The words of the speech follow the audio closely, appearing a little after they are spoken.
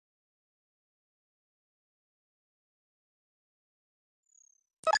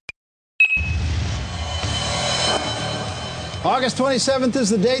August 27th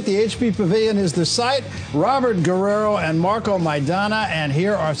is the date. The HP Pavilion is the site. Robert Guerrero and Marco Maidana, and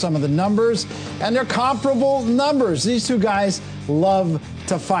here are some of the numbers, and they're comparable numbers. These two guys love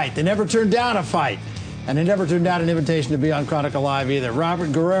to fight. They never turn down a fight, and they never turned down an invitation to be on Chronicle Live either.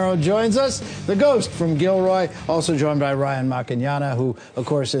 Robert Guerrero joins us, the ghost from Gilroy, also joined by Ryan Macchignana, who, of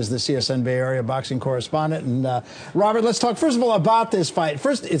course, is the CSN Bay Area boxing correspondent. And Robert, let's talk, first of all, about this fight.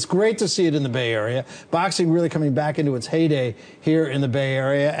 First, it's great to see it in the Bay Area. Boxing really coming back into its heyday here in the Bay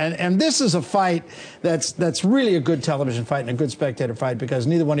Area. And this is a fight that's really a good television fight and a good spectator fight, because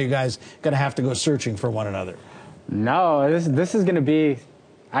neither one of you guys going to have to go searching for one another. No, this is going to be,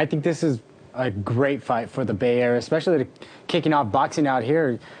 I think this is a great fight for the Bay Area, especially kicking off boxing out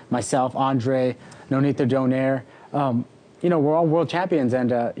here. Myself, Andre, Nonito Donaire, you know, we're all world champions,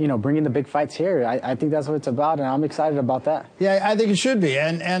 and you know, bringing the big fights here, I think that's what it's about, and I'm excited about that. Yeah, I think it should be,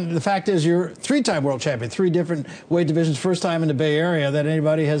 and the fact is, you're three-time world champion, 3 different weight divisions, first time in the Bay Area that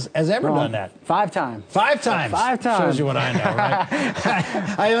anybody has ever done that. 5 times. 5 times. 5 times. Shows you what I know,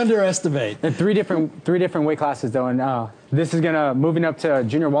 right? I underestimate. And three different weight classes though, and this is gonna, moving up to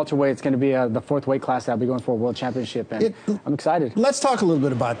junior welterweight, it's gonna be the 4th weight class that I'll be going for a world championship, and I'm excited. Let's talk a little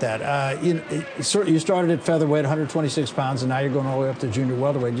bit about that. You started at featherweight, 126 pounds, and now you're going all the way up to junior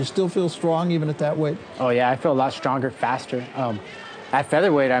welterweight. Do you still feel strong even at that weight? Oh yeah, I feel a lot stronger, faster. At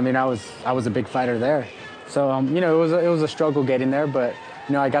featherweight, I mean, I was a big fighter there, so you know, it was a struggle getting there, but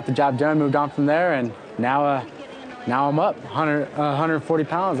you know, I got the job done, moved on from there, and now I'm up 140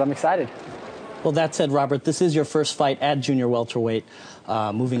 pounds. I'm excited. Well, that said, Robert, this is your first fight at junior welterweight,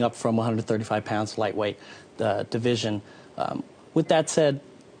 moving up from 135 pounds lightweight division. With that said,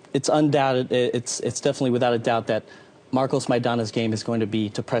 it's undoubted, it's definitely without a doubt that Marcos Maidana's game is going to be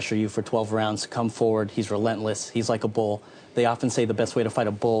to pressure you for 12 rounds, come forward. He's relentless. He's like a bull. They often say the best way to fight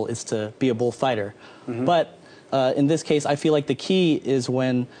a bull is to be a bull fighter. Mm-hmm. But in this case, I feel like the key is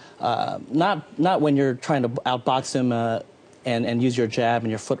when, not when you're trying to outbox him and use your jab and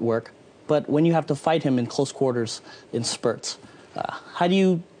your footwork, but when you have to fight him in close quarters in spurts. How do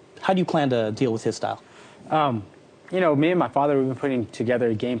you plan to deal with his style? You know, me and my father, we've been putting together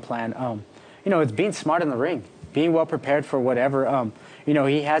a game plan. You know, it's being smart in the ring, being well prepared for whatever. You know,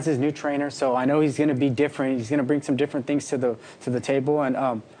 he has his new trainer, so I know he's going to be different. He's going to bring some different things to the table,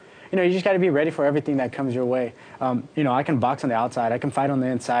 and you know, you just got to be ready for everything that comes your way. You know, I can box on the outside, I can fight on the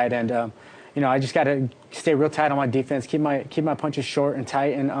inside, and you know, I just got to stay real tight on my defense, keep my punches short and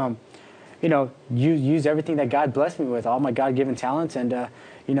tight, and you know, use everything that God blessed me with, all my God-given talents, and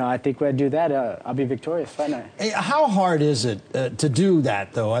you know, I think when I do that, I'll be victorious fight night. Hey, how hard is it to do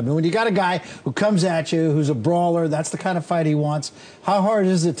that, though? I mean, when you got a guy who comes at you, who's a brawler, that's the kind of fight he wants. How hard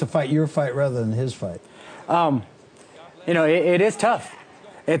is it to fight your fight rather than his fight? You know, it is tough.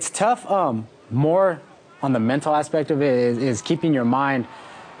 It's tough. More on the mental aspect of it is keeping your mind,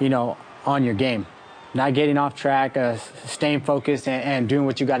 you know, on your game. Not getting off track, staying focused, and doing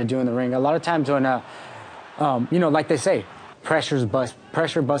what you got to do in the ring. A lot of times when, you know, like they say, pressure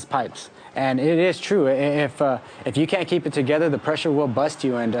busts pipes, and it is true. If you can't keep it together, the pressure will bust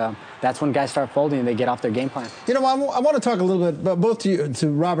you, and that's when guys start folding and they get off their game plan. You know, I want to talk a little bit, both to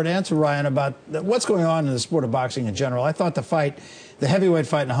Robert and to Ryan, about what's going on in the sport of boxing in general. I thought the heavyweight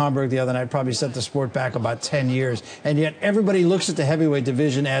fight in Hamburg the other night probably set the sport back about 10 years, and yet everybody looks at the heavyweight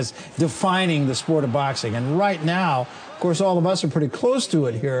division as defining the sport of boxing. And right now, of course, all of us are pretty close to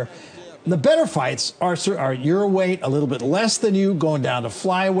it here. The better fights are your weight, a little bit less than you, going down to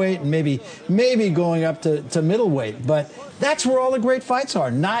flyweight, and maybe going up to middleweight. But that's where all the great fights are,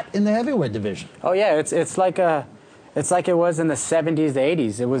 not in the heavyweight division. Oh yeah, it's like it was in the 70s, the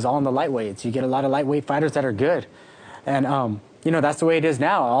 80s. It was all in the lightweights. You get a lot of lightweight fighters that are good, and you know, that's the way it is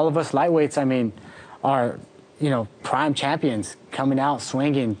now. All of us lightweights, I mean, are, you know, prime champions, coming out,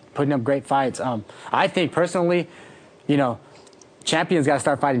 swinging, putting up great fights. I think personally, you know, champions got to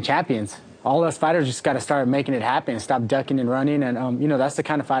start fighting champions. All us fighters just got to start making it happen, stop ducking and running. And, you know, that's the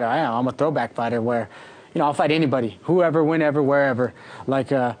kind of fighter I am. I'm a throwback fighter where, you know, I'll fight anybody, whoever, whenever, wherever. Like,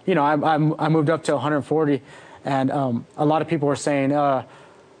 you know, I moved up to 140, and a lot of people were saying,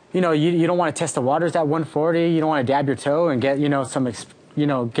 you know, you don't want to test the waters at 140. You don't want to dab your toe and get, you know,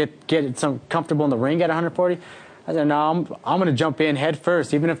 get some comfortable in the ring at 140. I said, no, I'm going to jump in head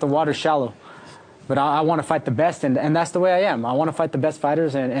first, even if the water's shallow. But I want to fight the best, and that's the way I am. I want to fight the best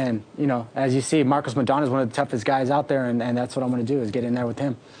fighters, and you know, as you see, Marcos Maidana is one of the toughest guys out there, and that's what I'm going to do, is get in there with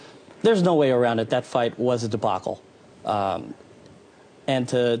him. There's no way around it. That fight was a debacle. And And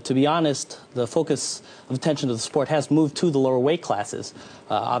to be honest, the focus of attention to the sport has moved to the lower weight classes.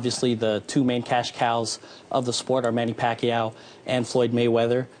 Obviously, the two main cash cows of the sport are Manny Pacquiao and Floyd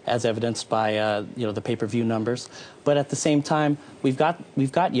Mayweather, as evidenced by the pay-per-view numbers. But at the same time, we've got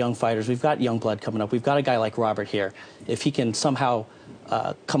young fighters, we've got young blood coming up. We've got a guy like Robert here. If he can somehow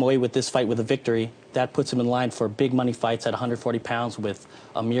come away with this fight with a victory, that puts him in line for big money fights at 140 pounds with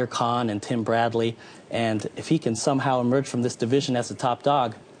Amir Khan and Tim Bradley. And if he can somehow emerge from this division as the top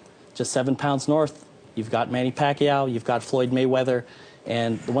dog, just 7 pounds north, you've got Manny Pacquiao, you've got Floyd Mayweather.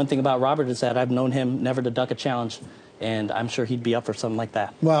 And the one thing about Robert is that I've known him never to duck a challenge, and I'm sure he'd be up for something like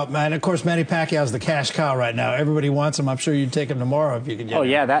that. Well, man, of course, Manny Pacquiao's the cash cow right now. Everybody wants him. I'm sure you'd take him tomorrow if you could get him. Oh,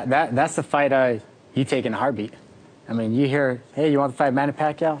 yeah, that's the fight you take in a heartbeat. I mean, you hear, hey, you want to fight Manny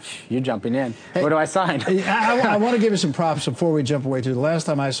Pacquiao? You're jumping in. Hey, where do I sign? I want to give you some props before we jump away to the last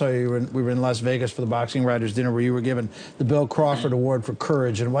time I saw you. We were in Las Vegas for the Boxing Writers Dinner, where you were given the Bill Crawford Award for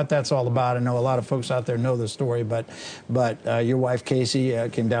Courage, and what that's all about. I know a lot of folks out there know the story, but your wife Casey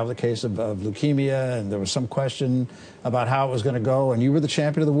came down with a case of leukemia, and there was some question about how it was going to go, and you were the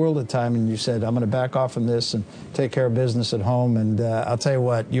champion of the world at the time, and you said, I'm going to back off from this and take care of business at home. And I'll tell you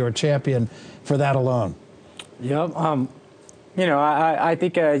what, you're a champion for that alone. Yep. I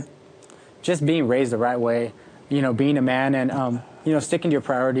think just being raised the right way, being a man and, sticking to your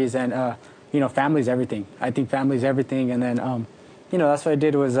priorities and, family's everything. I think family's everything. And then, that's what I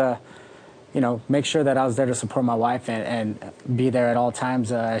did was, make sure that I was there to support my wife and be there at all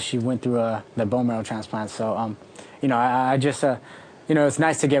times as she went through the bone marrow transplant. So, I just... it's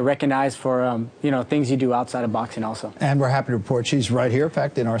nice to get recognized for, things you do outside of boxing also. And we're happy to report she's right here, in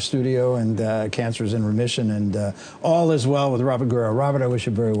fact, in our studio, and cancer's in remission, and all is well with Robert Guerrero. Robert, I wish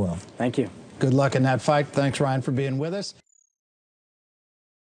you very well. Thank you. Good luck in that fight. Thanks, Ryan, for being with us.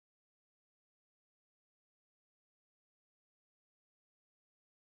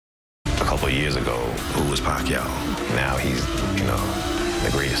 A couple of years ago, who was Pacquiao? Now he's,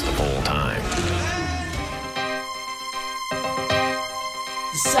 the greatest of all time.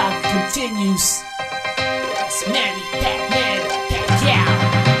 The saga continues. It's Manny Pacquiao,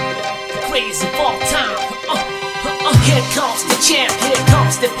 the greatest of all time. Here comes the champ, here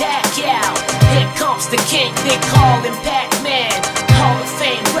comes the Pacquiao. Here comes the king, they call him Pac-Man. Hall of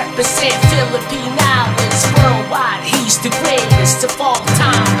Fame, represent Philippine Islands. Worldwide, he's the greatest of all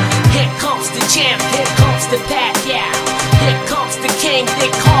time. Here comes the champ, here comes the Pacquiao. Here comes the king, they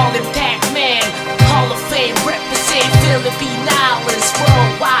call him Pac-Man. Hall of Fame, represent Philippine Islands.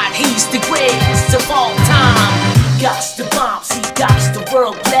 Worldwide, he's the greatest of all time. Gots the bombs, he gots the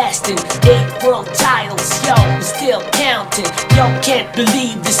world blasting. 8 world titles, yo, we're still counting. Yo, can't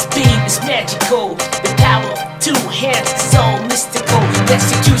believe the speed is magical. The power of 2 hands is so mystical.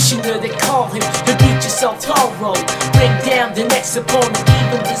 Executioner, they call him, he'll beat yourself thorough. Bring down the next opponent,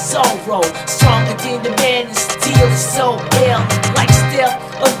 even the Zorro. Stronger than the man in steel, is so ill. Like stealth,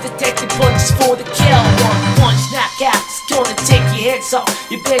 undetected punches for the kill. One punch knockout, it's gonna take your heads off.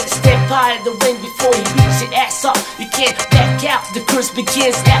 You better step out of the ring before you reach your ass off. You can't back out, the curse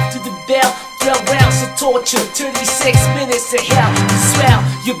begins after the bell. 12 rounds of torture, 36 minutes of hell. You swell,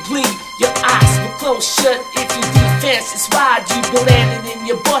 you bleed, your eyes will close shut. If your defense is wide, you be landing in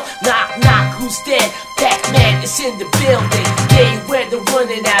your butt. Knock, knock, who's dead? Pac-Man is in the building. Game where they're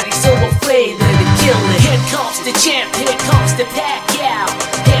running out, he's so afraid of the killing. Here comes the champ, here comes the Pacquiao.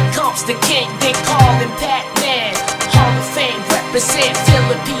 Here comes the king, they call him Pac-Man. Hall of Fame, represent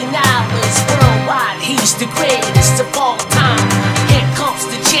Philippine Islands. Worldwide, he's the greatest of all time. Here comes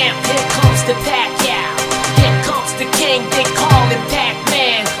the champ, here comes the Pacquiao. Here comes the king, they call him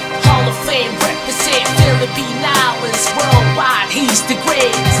Pac-Man. Hall of Fame, represent Philippine Islands. Worldwide, he's the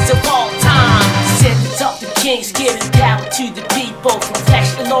greatest of all time. Send it up the kings, giving power to the people. From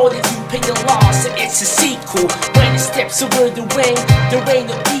flesh and Lord, if you pay your loss, and it's a sequel. When it steps over the ring, there ain't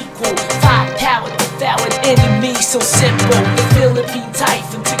no equal. 5 power, devoured enemies, so simple. The Philippine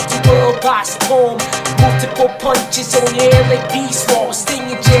Typhoon took the world by storm. Multiple punches on your air like beast wars.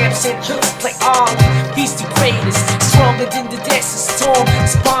 Stinging jabs and hooks like Ollie. He's the greatest, stronger than the desert storm.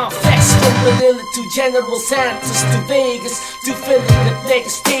 Spawn fest from Manila to General Santos to Vegas to filling the mega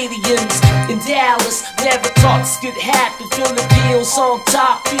stadiums in Dallas. Never thought this could happen. Filipinos on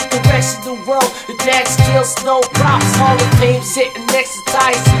top, beat the rest of the world with mad skills, no props. Hall of Fame sitting next to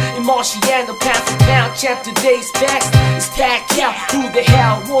Tyson and Marciano, pound for pound champ. Today's best is Pacquiao. Who the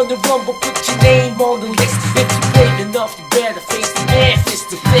hell won the Rumble? Put your name on the list. If you're brave enough, you better face the man fist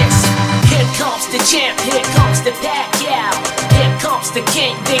to fist. Here comes the champ, here comes the Pacquiao. Here comes the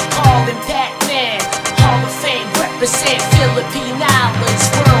king, they call him Pac-Man. Hall of Fame, Philippine Islands.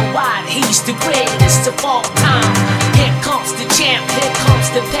 Worldwide, he's the greatest of all time. Here comes comes the champ, here comes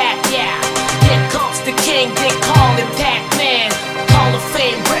the Pacquiao. Here comes the king, they call him Pac-Man. Hall of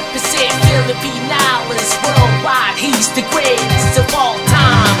Fame represent Philippine Islands worldwide. He's the greatest of all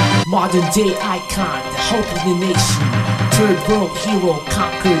time. Modern day icon, the hope of the nation. Third world hero,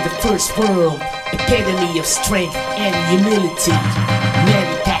 conquered the first world. Epitome of strength and humility.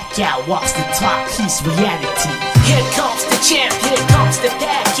 Manny Pacquiao walks the talk, he's reality. Here comes the champ, here comes the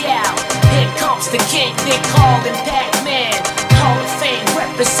Pacquiao. Here comes the king, they call him Pac-Man. Hall of Fame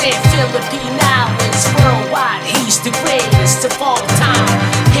represent Philippine Islands worldwide. He's the greatest of all time.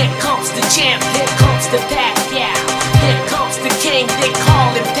 Here comes the champ, here comes the Pacquiao. Here comes the king, they call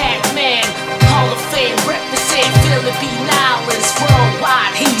him Pac-Man. Hall of Fame represent Philippine Islands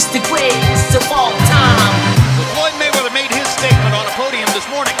worldwide. He's the greatest of all time. Floyd Mayweather made his statement on a podium this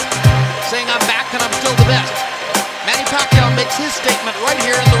morning, saying, "I'm back and I'm still the best." Manny Pacquiao makes his statement right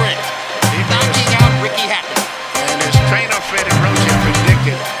here in the ring, knocking out Ricky Hatton. And his trainer, Freddie Roach,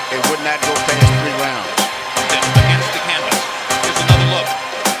 predicted it would not go